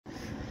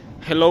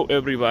Hello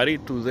everybody,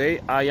 today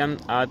I am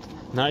at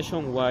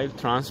Nationwide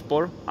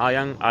Transport. I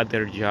am at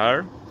their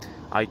yard.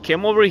 I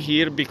came over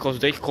here because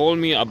they called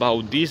me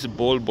about this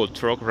Volvo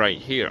truck right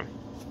here.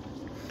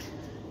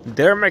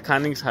 Their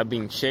mechanics have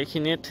been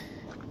checking it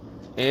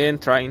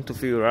and trying to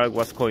figure out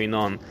what's going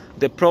on.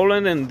 The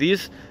problem that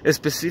this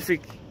specific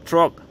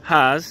truck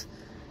has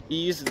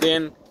is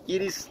then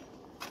it is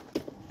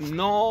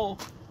no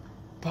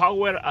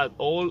power at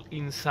all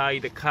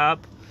inside the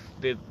cab.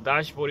 The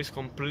dashboard is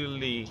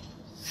completely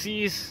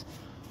seized,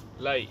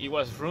 like it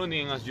was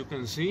running, as you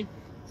can see.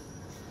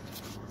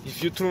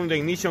 If you turn the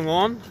ignition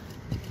on,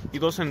 it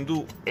doesn't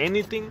do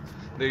anything.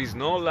 There is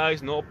no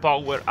lights, no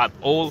power at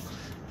all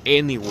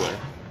anywhere.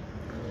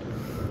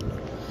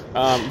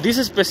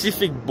 This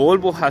specific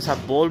Volvo has a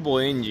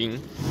Volvo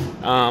engine,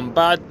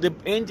 but the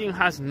engine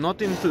has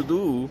nothing to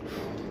do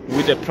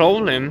with the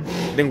problem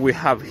that we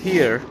have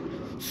here.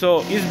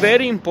 So it's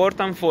very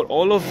important for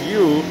all of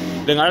you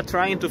that are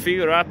trying to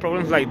figure out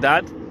problems like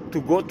that to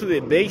go to the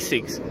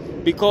basics,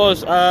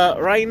 because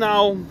right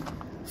now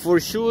for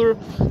sure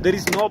there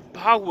is no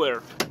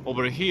power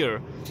over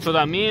here. So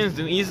that means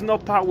there is no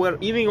power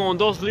even on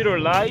those little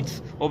lights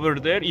over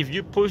there. If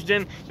you push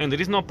them and there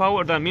is no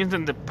power, that means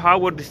that the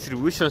power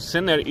distribution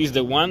center is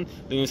the one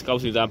that is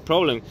causing that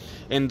problem,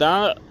 and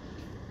that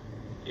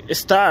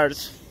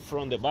starts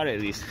from the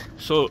batteries.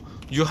 So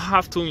you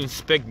have to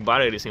inspect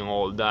batteries and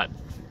all that.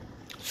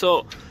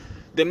 So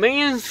the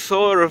main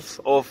source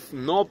of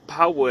no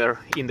power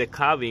in the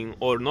cabin,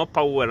 or no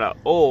power at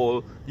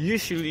all,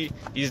 usually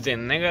is the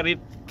negative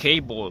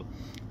cable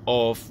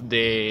of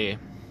the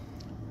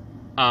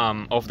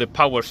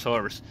power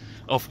source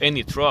of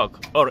any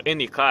truck or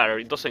any car.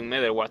 It doesn't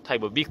matter what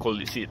type of vehicle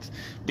this is,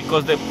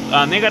 because the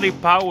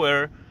negative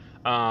power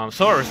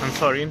source,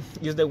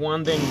 is the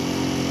one that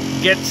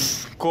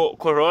gets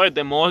corroded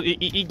the most.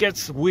 It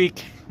gets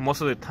weak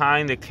most of the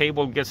time. The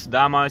cable gets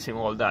damaged and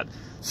all that.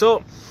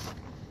 So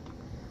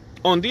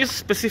on this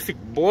specific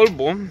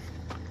Volvo,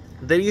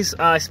 there is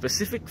a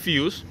specific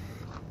fuse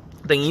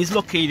that is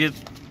located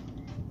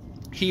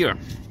here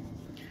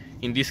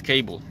in this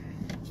cable.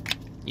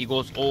 It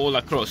goes all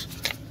across.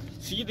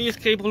 See this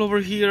cable over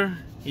here?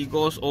 It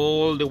goes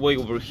all the way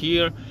over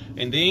here,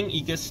 and then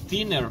it gets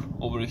thinner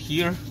over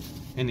here,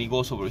 and it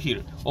goes over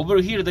here.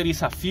 Over here there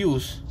is a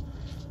fuse.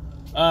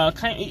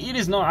 It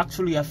is not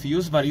actually a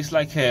fuse, but it's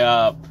like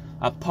a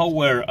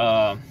power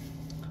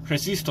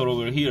resistor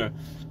over here.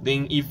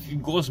 Then if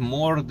it goes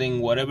more than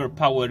whatever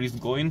power is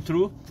going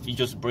through, it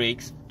just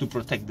breaks to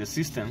protect the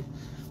system.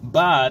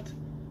 But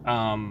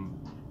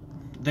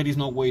there is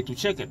no way to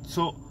check it.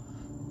 So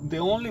the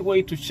only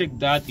way to check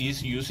that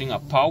is using a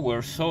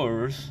power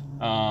source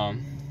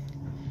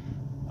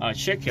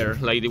checker,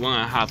 like the one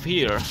I have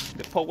here,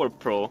 the Power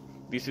Pro.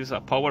 This is a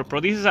Power Pro.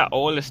 This is an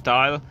old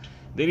style.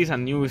 There is a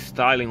new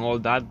style and all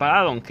that, but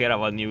I don't care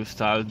about new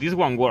style. This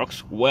one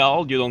works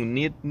well. You don't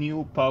need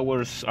new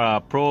power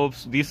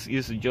probes. This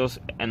is just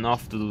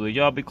enough to do the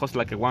job. It costs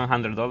like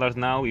 $100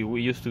 now. It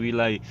used to be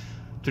like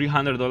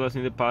 $300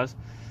 in the past,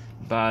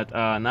 but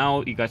now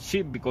it got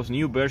cheap because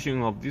new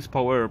version of this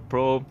Power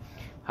Probe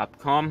have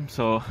come.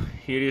 So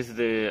here is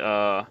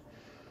the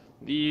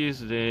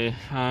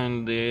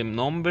the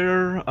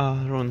number.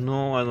 I don't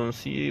know. I don't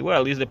see.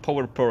 Well, it's the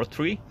Power Pro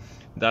 3.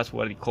 That's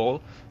what it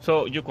called.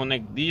 So you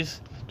connect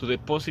this to the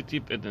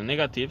positive and the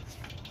negative.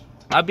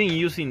 I've been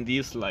using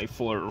this like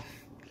for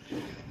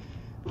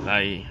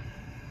like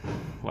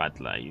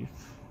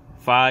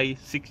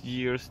 5-6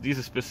 years,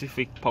 this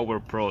specific Power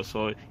Pro.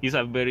 So it's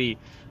a very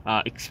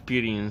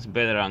experienced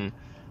veteran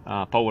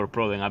Power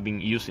Pro that I've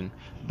been using.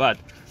 But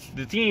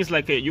the thing is,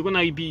 like, you're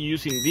gonna be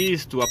using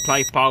this to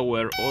apply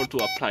power or to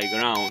apply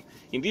ground.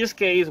 In this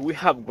case we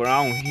have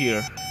ground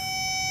here.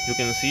 You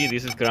can see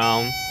this is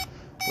ground.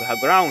 We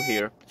have ground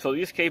here, so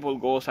this cable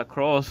goes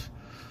across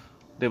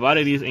the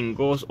batteries and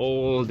goes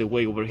all the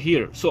way over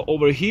here. So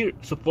over here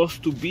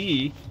supposed to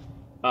be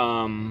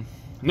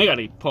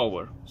negative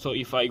power. So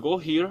if I go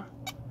here,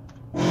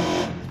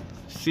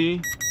 see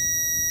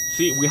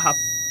we have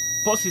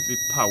positive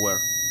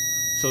power.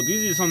 So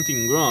this is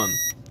something wrong,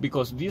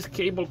 because this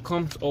cable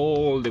comes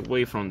all the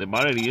way from the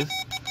batteries.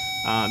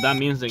 That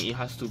means that it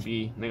has to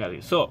be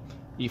negative. So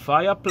if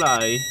I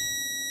apply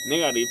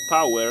negative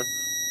power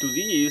to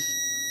this,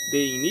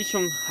 the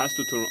ignition has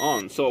to turn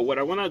on. So what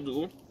I want to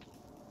do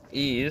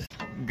is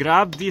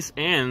grab this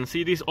end.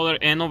 See this other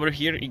end over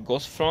here? It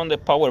goes from the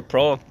Power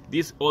Pro.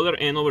 This other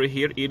end over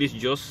here, it is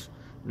just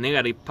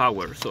negative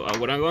power. So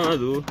what I'm gonna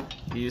do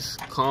is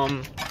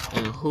come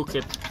and hook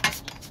it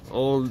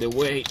all the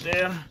way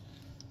there,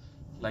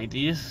 like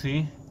this.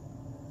 See,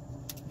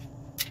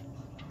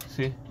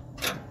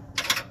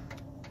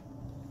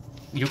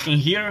 you can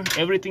hear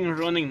everything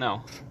running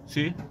now.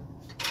 See,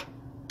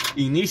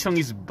 ignition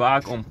is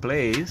back on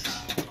place,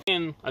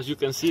 and as you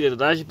can see, the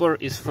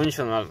dashboard is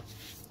functional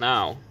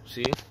now.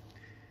 See,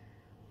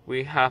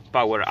 we have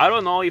power. I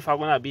don't know if I'm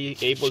gonna be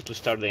able to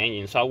start the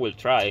engine, so I will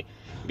try,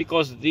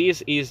 because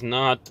this is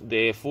not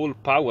the full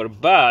power,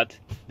 but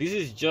this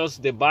is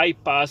just the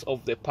bypass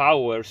of the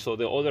power, so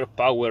the other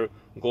power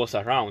goes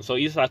around. So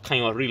it's a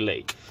kind of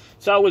relay.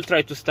 So I will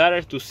try to start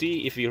it to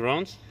see if it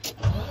runs.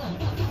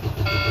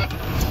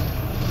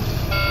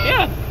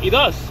 Yeah, it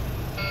does.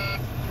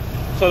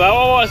 So that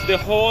was the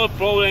whole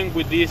problem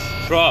with this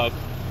truck.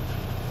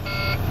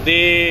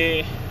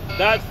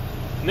 That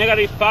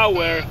negative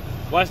power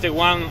was the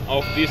one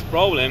of this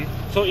problem.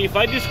 So if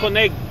I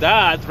disconnect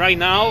that right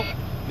now,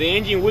 the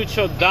engine will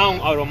shut down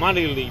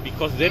automatically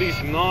because there is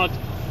not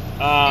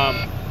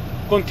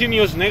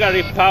continuous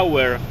negative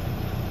power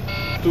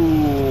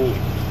to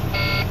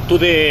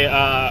the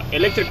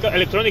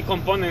electronic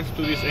components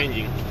to this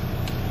engine.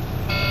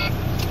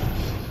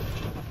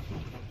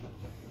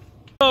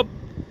 So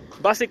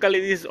basically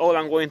this is all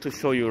I'm going to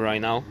show you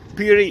right now.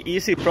 Pretty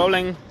easy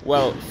problem,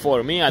 well,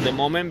 for me at the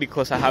moment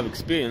because I have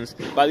experience,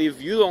 but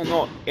if you don't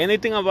know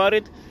anything about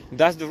it,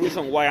 that's the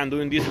reason why I'm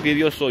doing this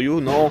video, so you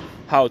know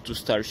how to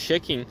start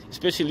checking,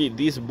 especially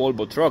this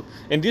Volvo truck.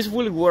 And this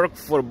will work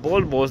for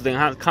Volvos that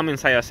have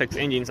Cummins ISX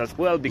engines as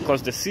well,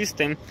 because the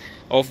system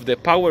of the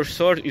power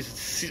source is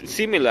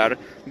similar,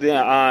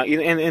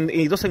 and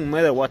it doesn't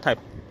matter what type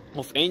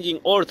of engine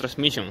or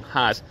transmission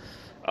has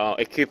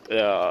equipped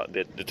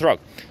the truck.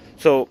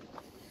 So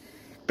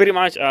pretty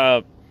much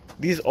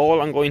this is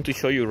all I'm going to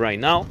show you right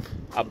now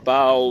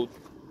about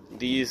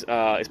this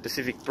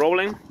specific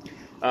problem.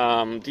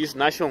 This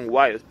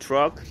nationwide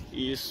truck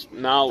is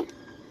now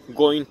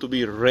going to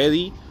be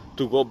ready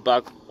to go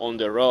back on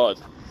the road.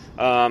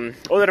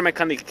 Other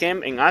mechanic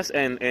came and asked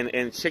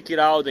and check it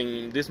out,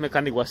 and this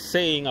mechanic was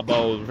saying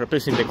about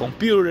replacing the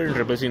computer and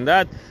replacing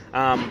that.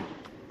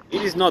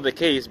 It is not the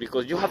case,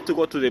 because you have to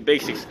go to the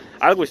basics.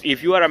 Always,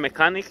 if you are a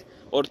mechanic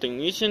or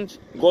technician,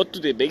 go to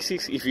the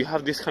basics. If you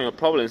have this kind of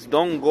problems,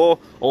 don't go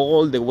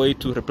all the way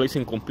to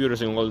replacing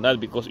computers and all that,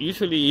 because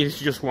usually it's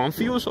just one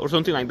fuse or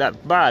something like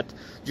that, but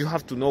you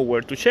have to know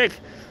where to check.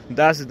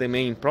 That's the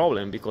main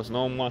problem, because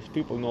not much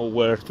people know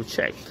where to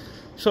check.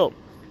 So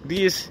it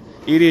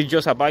is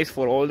just advice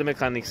for all the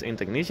mechanics and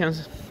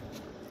technicians.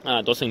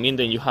 Doesn't mean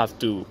that you have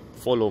to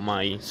follow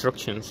my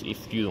instructions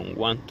if you don't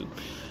want to.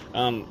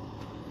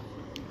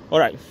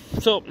 Alright,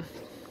 so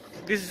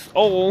this is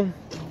all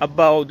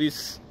about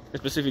this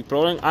specific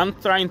problem. I'm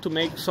trying to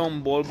make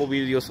some Volvo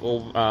videos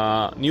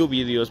of new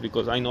videos,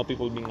 because I know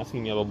people have been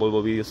asking me about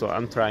Volvo videos, so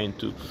I'm trying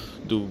to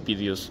do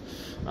videos.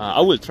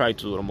 I will try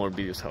to do more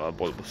videos about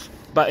Volvos.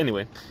 But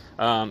anyway,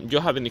 you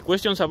have any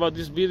questions about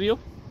this video,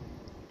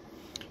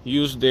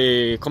 use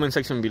the comment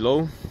section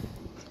below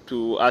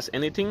to ask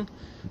anything,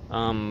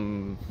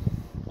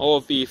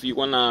 or if you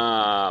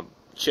wanna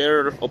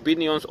share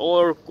opinions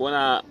or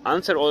wanna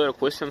answer other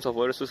questions of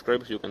other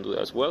subscribers, you can do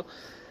that as well.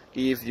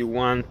 If you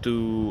want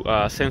to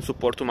send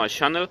support to my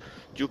channel,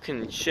 you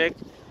can check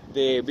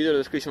the video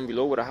description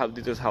below, where I have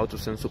details how to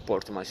send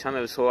support to my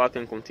channel, so I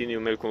can continue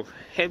making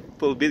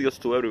helpful videos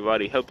to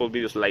everybody, helpful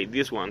videos like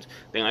these ones.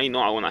 Then I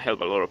know I want to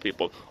help a lot of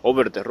people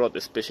over the road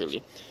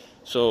especially.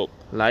 So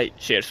like,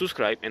 share,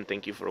 subscribe, and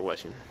thank you for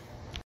watching.